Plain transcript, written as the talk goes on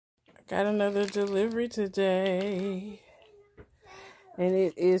Got another delivery today. And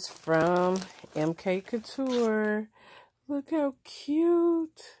it is from MK Couture. Look how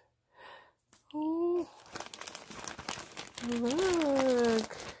cute. Oh,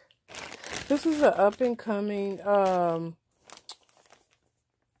 look. This is an up-and-coming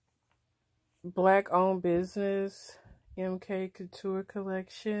black-owned business, MK Couture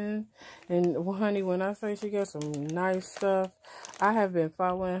collection. And honey, when I say she got some nice stuff, I have been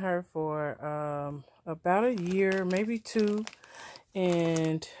following her for about a year, maybe 2.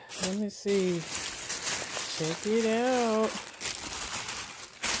 And let me see. Check it out.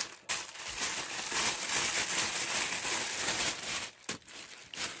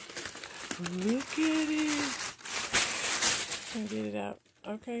 Look at it. Can get it out.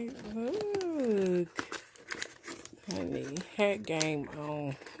 Okay, look. Honey, hat game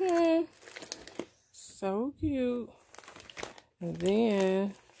on. So cute. And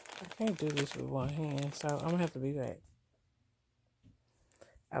then, I can't do this with one hand, so I'm going to have to be back.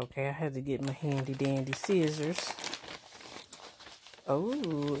 Okay, I had to get my handy dandy scissors. Oh,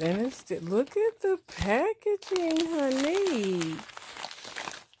 and it's, look at the packaging, honey.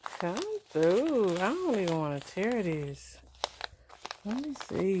 Come through. I don't even want to tear this. Let me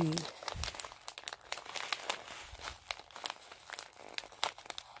see.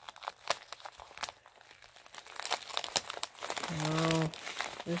 Oh,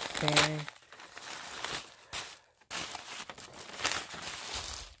 this thing.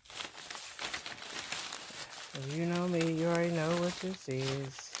 You know me, you already know what this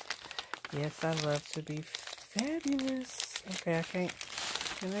is. Yes, I love to be fabulous. Okay, I can't.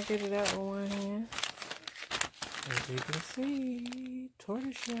 Can I get it out with one hand? As you can see,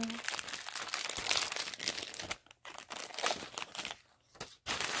 tortoiseshell.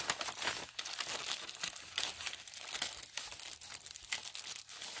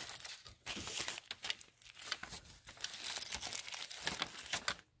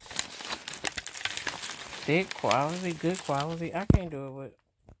 Thick quality, good quality. I can't do it with.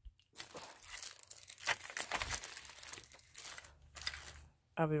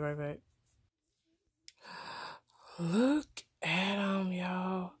 I'll be right back. Look at them,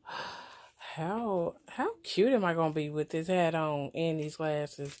 y'all. How cute am I gonna be with this hat on and these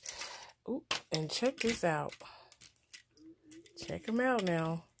glasses? Ooh, and check this out. Check them out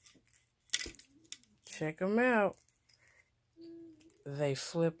now. Check them out. They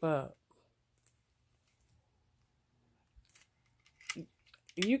flip up.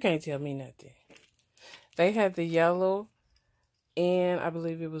 You can't tell me nothing. They had the yellow and I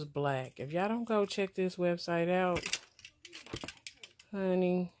believe it was black. If y'all don't go check this website out,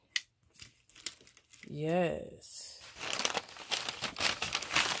 honey, yes.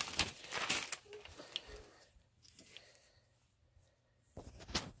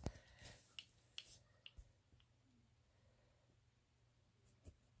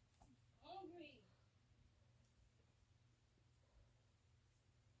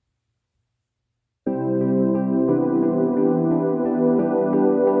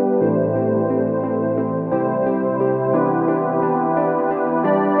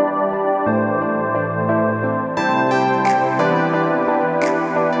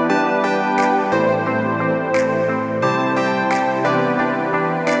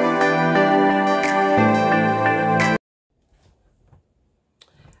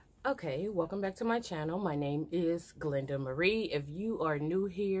 Okay, welcome back to my channel. My name is Glenda Marie. If you are new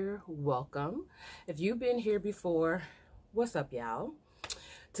here, welcome. If you've been here before, what's up, y'all?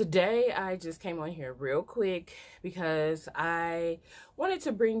 Today, I just came on here real quick because I wanted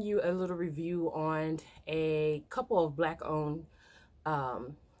to bring you a little review on a couple of black-owned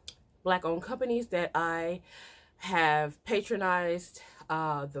companies that I have patronized.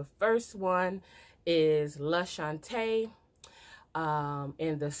 The first one is La Chante.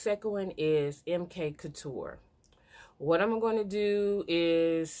 And the second one is MK Couture. What I'm going to do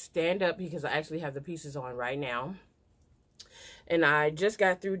is stand up because I actually have the pieces on right now. And I just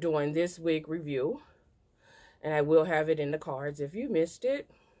got through doing this wig review. And I will have it in the cards if you missed it.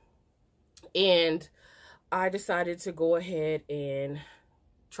 And I decided to go ahead and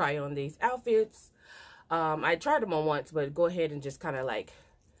try on these outfits. I tried them on once, but go ahead and just kind of like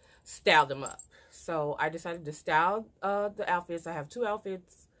style them up. So I decided to style the outfits. I have 2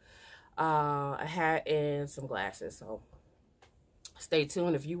 outfits, a hat and some glasses. So stay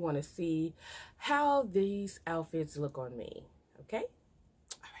tuned if you want to see how these outfits look on me. Okay?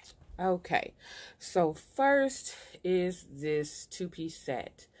 All right. Okay. So first is this 2-piece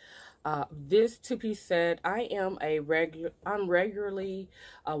set. This 2-piece set, I'm regularly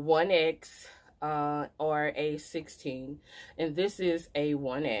a 1X. or a 16, and this is a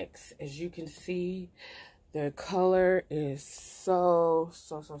 1X. As you can see, the color is so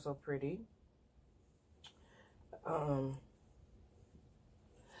pretty.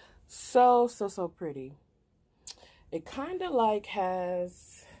 So pretty. It kind of like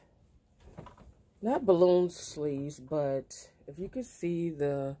has not balloon sleeves, but if you could see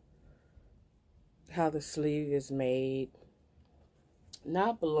how the sleeve is made,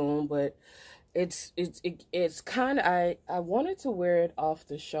 not balloon, but it's kind of, I wanted to wear it off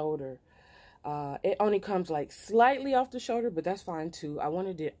the shoulder. It only comes like slightly off the shoulder, but that's fine too. I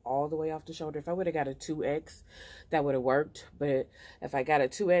wanted it all the way off the shoulder. If I would have got a 2X, that would have worked. But if I got a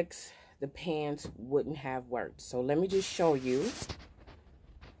 2X, the pants wouldn't have worked. So let me just show you.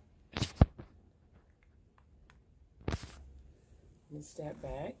 Let me step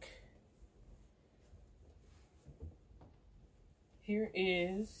back. Here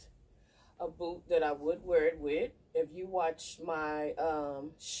is a boot that I would wear it with. If you watch my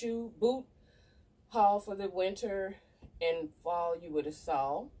shoe boot haul for the winter and fall, you would have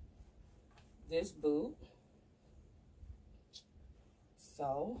saw this boot.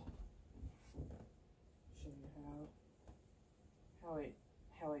 So show you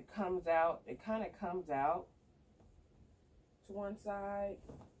how it comes out. It kind of comes out to one side.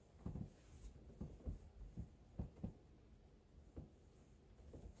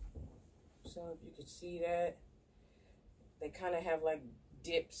 So if you could see that, they kind of have like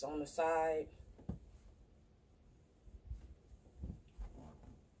dips on the side.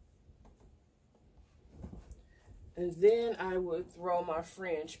 And then I would throw my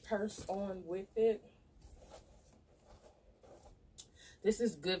French purse on with it. This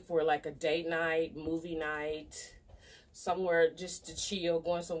is good for like a date night, movie night, somewhere just to chill,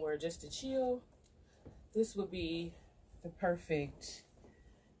 going somewhere just to chill. This would be the perfect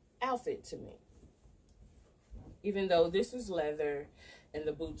outfit to me. Even though this is leather and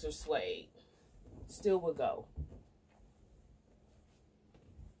the boots are suede, still would go.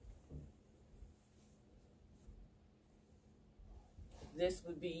 This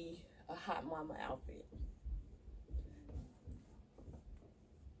would be a hot mama outfit.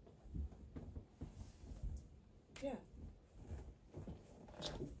 Yeah.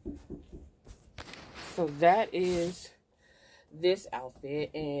 So that is this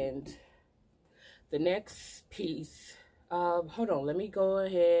outfit, and the next piece, hold on, let me go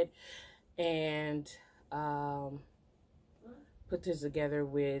ahead and put this together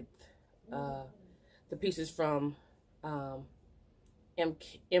with the pieces from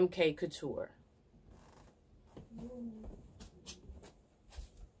MK Couture.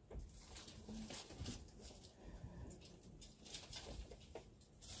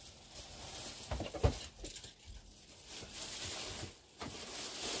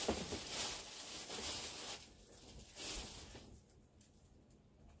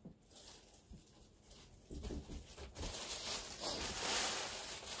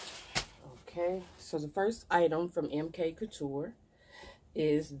 Okay, so the first item from MK Couture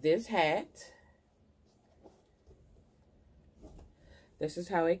is this hat. This is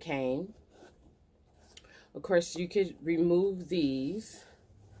how it came. Of course, you could remove these,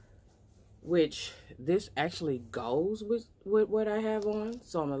 which this actually goes with what I have on,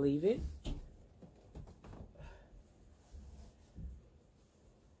 so I'm gonna leave it.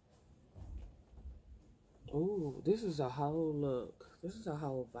 Ooh, this is a whole look. This is a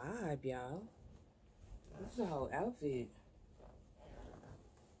whole vibe, y'all. This is a whole outfit.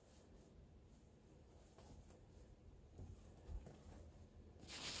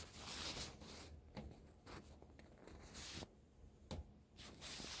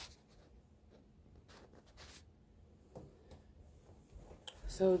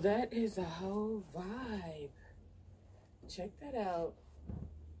 So that is a whole vibe. Check that out.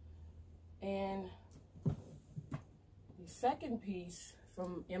 And the second piece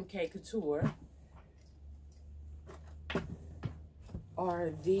from MK Couture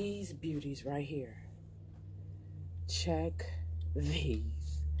are these beauties right here. Check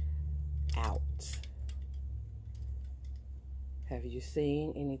these out. Have you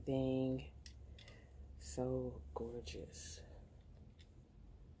seen anything so gorgeous?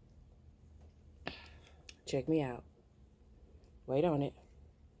 Check me out. Wait on it.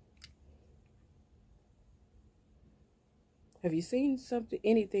 Have you seen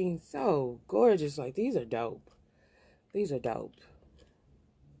anything so gorgeous? Like, these are dope. These are dope.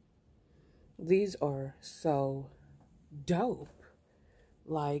 These are so dope.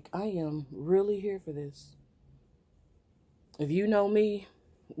 Like, I am really here for this. If you know me,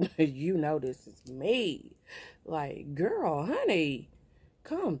 you know this is me. Like, girl, honey,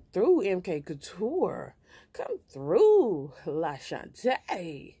 Come through, MK Couture. Come through, La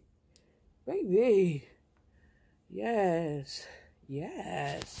Shantae. Baby. Yes.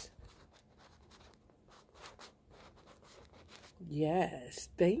 Yes. Yes.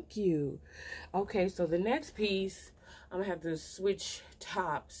 Thank you. Okay, so the next piece, I'm going to have to switch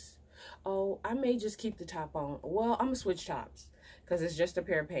tops. Oh, I may just keep the top on. Well, I'm going to switch tops because it's just a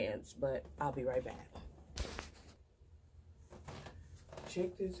pair of pants, but I'll be right back.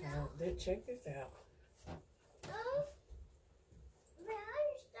 Check this out. Check this out.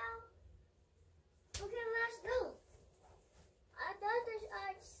 Okay, let's go. I thought there's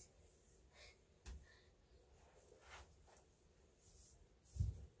ice.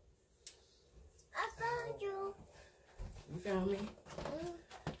 I found you. You found me?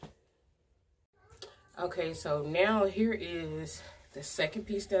 Okay, so now here is the second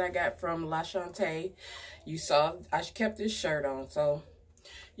piece that I got from La Shantae. You saw I kept this shirt on, so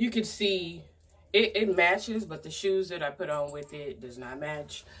you can see it matches, but the shoes that I put on with it does not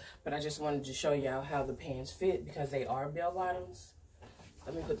match. But I just wanted to show y'all how the pants fit because they are bell bottoms.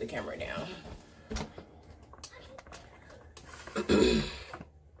 Let me put the camera down.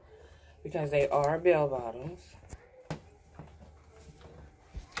 Because they are bell bottoms.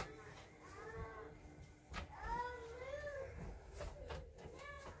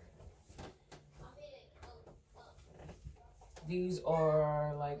 These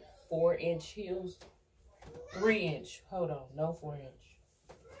are like 4-inch heels. 3-inch. Hold on. No 4-inch.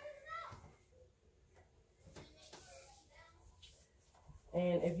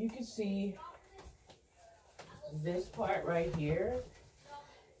 And if you can see this part right here,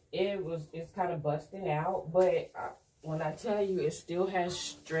 it's kind of busting out. But when I tell you it still has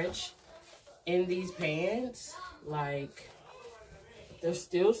stretch in these pants, like there's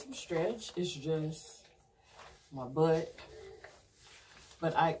still some stretch. It's just my butt.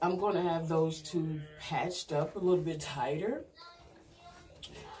 But I'm going to have those two patched up a little bit tighter.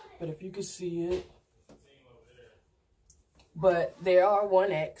 But if you can see it. But they are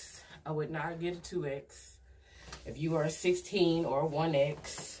 1X. I would not get a 2X. If you are a 16 or a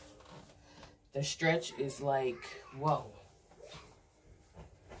 1X, the stretch is like, whoa.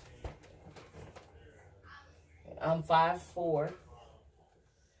 I'm 5'4".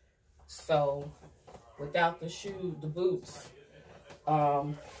 So without the shoe, the boots,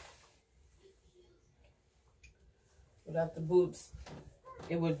 without the boots,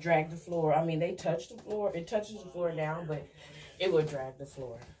 it would drag the floor. I mean, they touch the floor. It touches the floor down, but it would drag the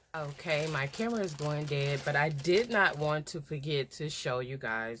floor. Okay, my camera is going dead, but I did not want to forget to show you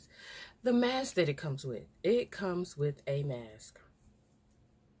guys the mask that it comes with. It comes with a mask.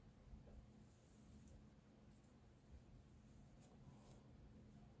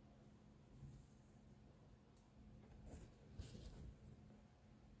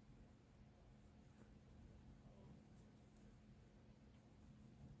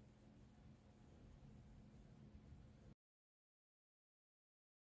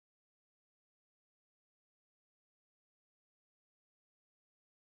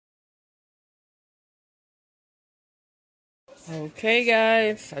 Okay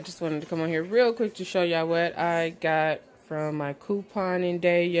guys, I just wanted to come on here real quick to show y'all what I got from my couponing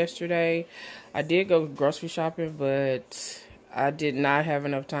day yesterday. I did go grocery shopping, but I did not have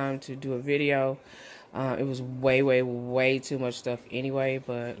enough time to do a video. It was way too much stuff anyway,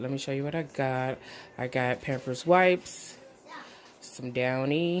 but let me show you what I got. I got Pampers wipes, some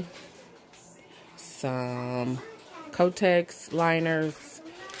Downy, some Kotex liners,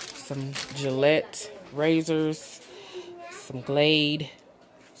 some Gillette razors, some Glade,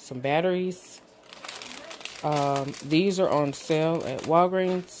 some batteries. These are on sale at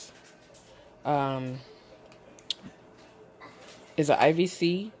Walgreens. It's an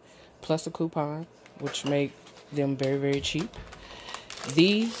IVC plus a coupon, which make them very cheap.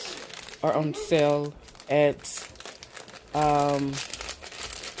 These are on sale at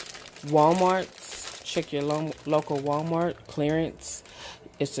Walmart. Check your local Walmart clearance.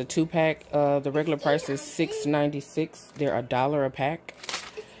 It's a 2-pack. The regular price is $6.96. They're $1 a pack.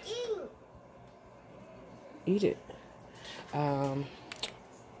 Eat it.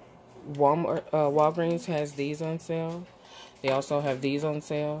 Walgreens has these on sale. They also have these on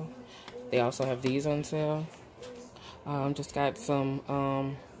sale. They also have these on sale. Just got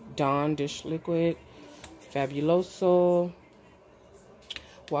some Dawn dish liquid, Fabuloso.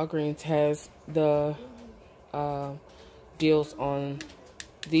 Walgreens has the deals on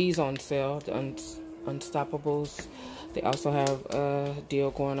these on sale, the Unstoppables. They also have a deal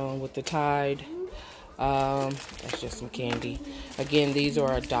going on with the Tide. That's just some candy. Again, these are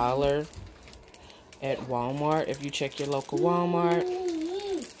 $1 at Walmart. If you check your local Walmart,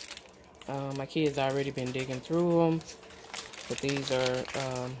 My kids already been digging through them, but these are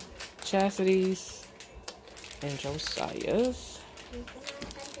Chastity's and Josiah's.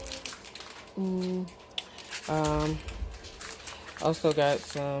 Also got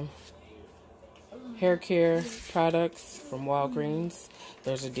some hair care products from Walgreens.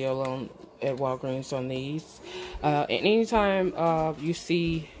 There's a deal on at Walgreens on these. And anytime you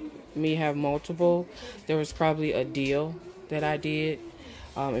see me have multiple, there was probably a deal that I did.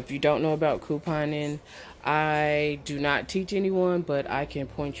 If you don't know about couponing, I do not teach anyone, but I can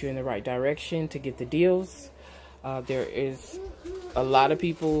point you in the right direction to get the deals. There is a lot of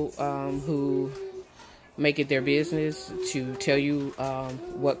people who make it their business to tell you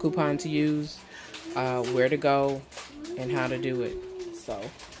what coupon to use, where to go, and how to do it. So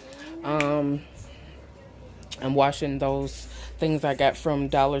I'm washing those things I got from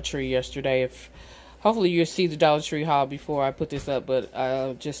Dollar Tree yesterday. Hopefully you'll see the Dollar Tree haul before I put this up, but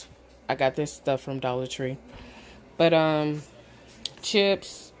I got this stuff from Dollar Tree. But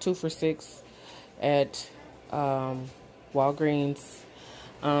chips 2 for $6 at Walgreens,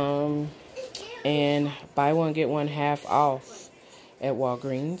 and buy one get one half off at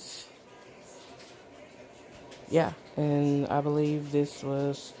Walgreens. Yeah, and I believe this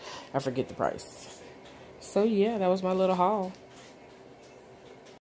was, I forget the price. So yeah, that was my little haul.